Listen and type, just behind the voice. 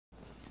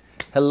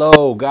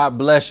Hello, God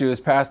bless you. It's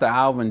Pastor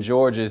Alvin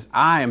Georges.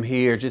 I am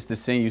here just to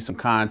send you some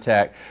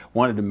contact.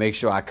 Wanted to make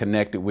sure I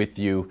connected with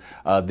you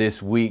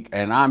this week,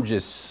 and I'm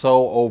just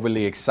so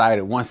overly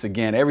excited. Once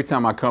again, every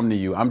time I come to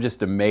you, I'm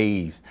just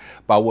amazed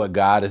by what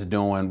God is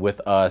doing with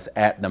us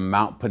at the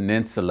Mount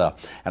Peninsula.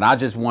 And I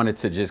just wanted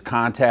to just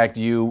contact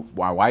you.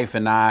 My wife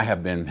and I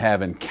have been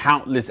having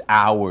countless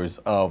hours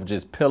of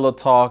just pillow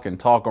talk and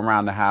talk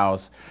around the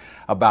house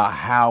about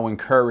how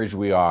encouraged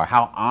we are,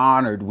 how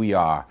honored we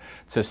are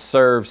to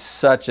serve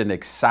such an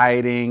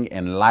exciting,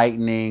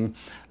 enlightening,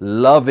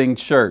 loving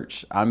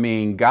church. I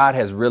mean, God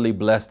has really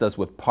blessed us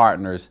with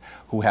partners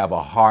who have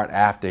a heart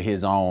after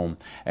his own.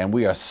 And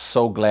we are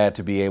so glad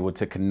to be able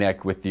to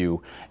connect with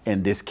you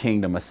in this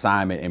kingdom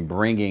assignment and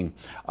bringing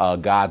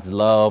God's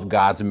love,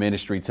 God's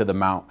ministry to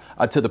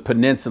the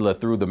peninsula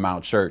through the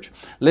Mount Church.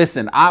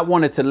 Listen, I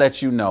wanted to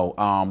let you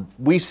know,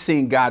 we've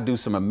seen God do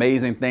some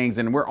amazing things,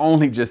 and we're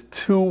only just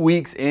 2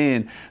 weeks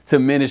in to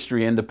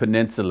ministry in the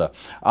peninsula.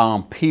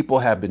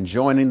 People have been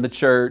joining the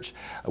church.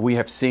 We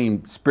have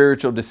seen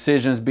spiritual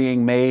decisions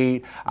being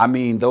made. I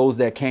mean, those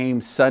that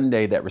came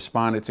Sunday that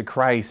responded to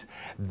Christ,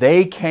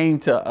 they came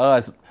to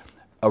us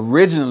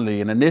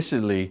originally and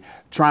initially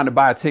trying to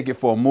buy a ticket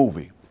for a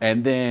movie.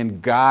 And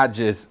then God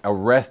just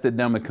arrested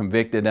them and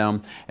convicted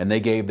them, and they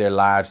gave their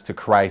lives to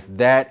Christ.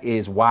 That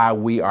is why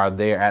we are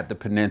there at the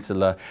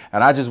peninsula.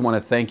 And I just want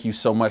to thank you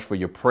so much for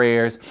your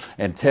prayers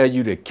and tell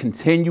you to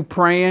continue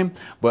praying,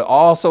 but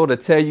also to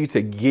tell you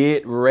to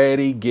get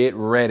ready, get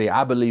ready.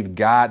 I believe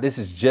God, this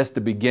is just the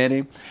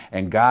beginning,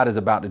 and God is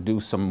about to do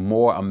some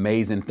more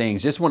amazing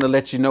things. Just want to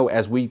let you know,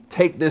 as we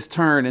take this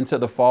turn into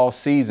the fall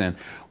season,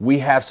 we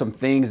have some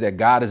things that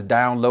God is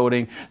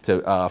downloading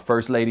to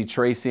First Lady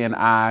Tracy and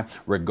I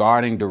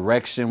regarding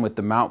direction with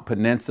the Mount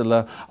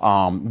Peninsula.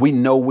 We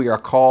know we are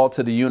called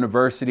to the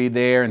university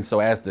there. And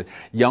so as the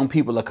young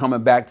people are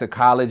coming back to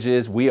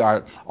colleges, we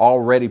are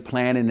already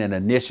planning an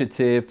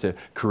initiative to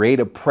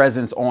create a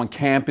presence on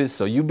campus.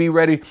 So you be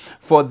ready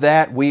for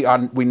that. We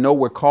know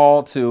we're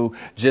called to,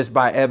 just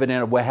by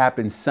evidence of what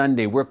happened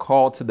Sunday, we're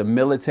called to the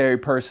military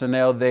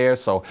personnel there.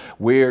 So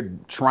we're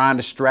trying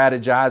to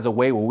strategize a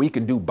way where we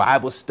can do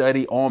Bible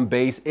study on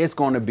base. It's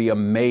going to be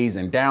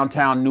amazing.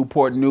 Downtown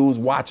Newport News,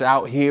 watch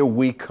out, here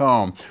we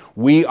come.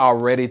 We are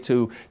ready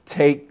to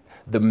take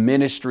the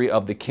ministry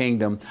of the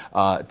kingdom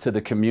to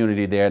the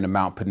community there in the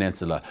Mount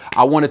Peninsula.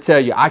 I want to tell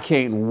you, I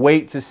can't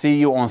wait to see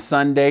you on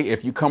Sunday.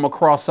 If you come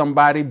across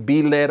somebody,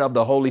 be led of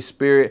the Holy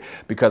Spirit,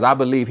 because I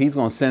believe he's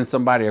going to send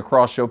somebody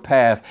across your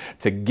path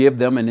to give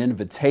them an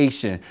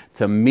invitation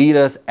to meet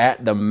us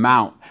at the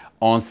Mount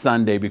on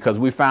Sunday, because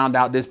we found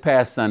out this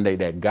past Sunday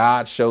that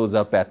God shows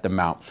up at the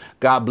Mount.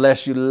 God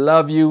bless you.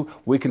 Love you.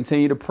 We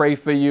continue to pray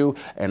for you,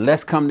 and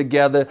let's come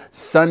together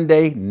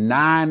Sunday,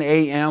 9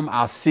 a.m.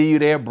 I'll see you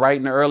there bright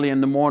and early in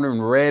the morning,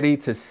 ready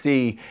to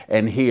see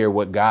and hear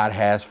what God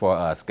has for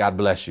us. God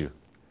bless you.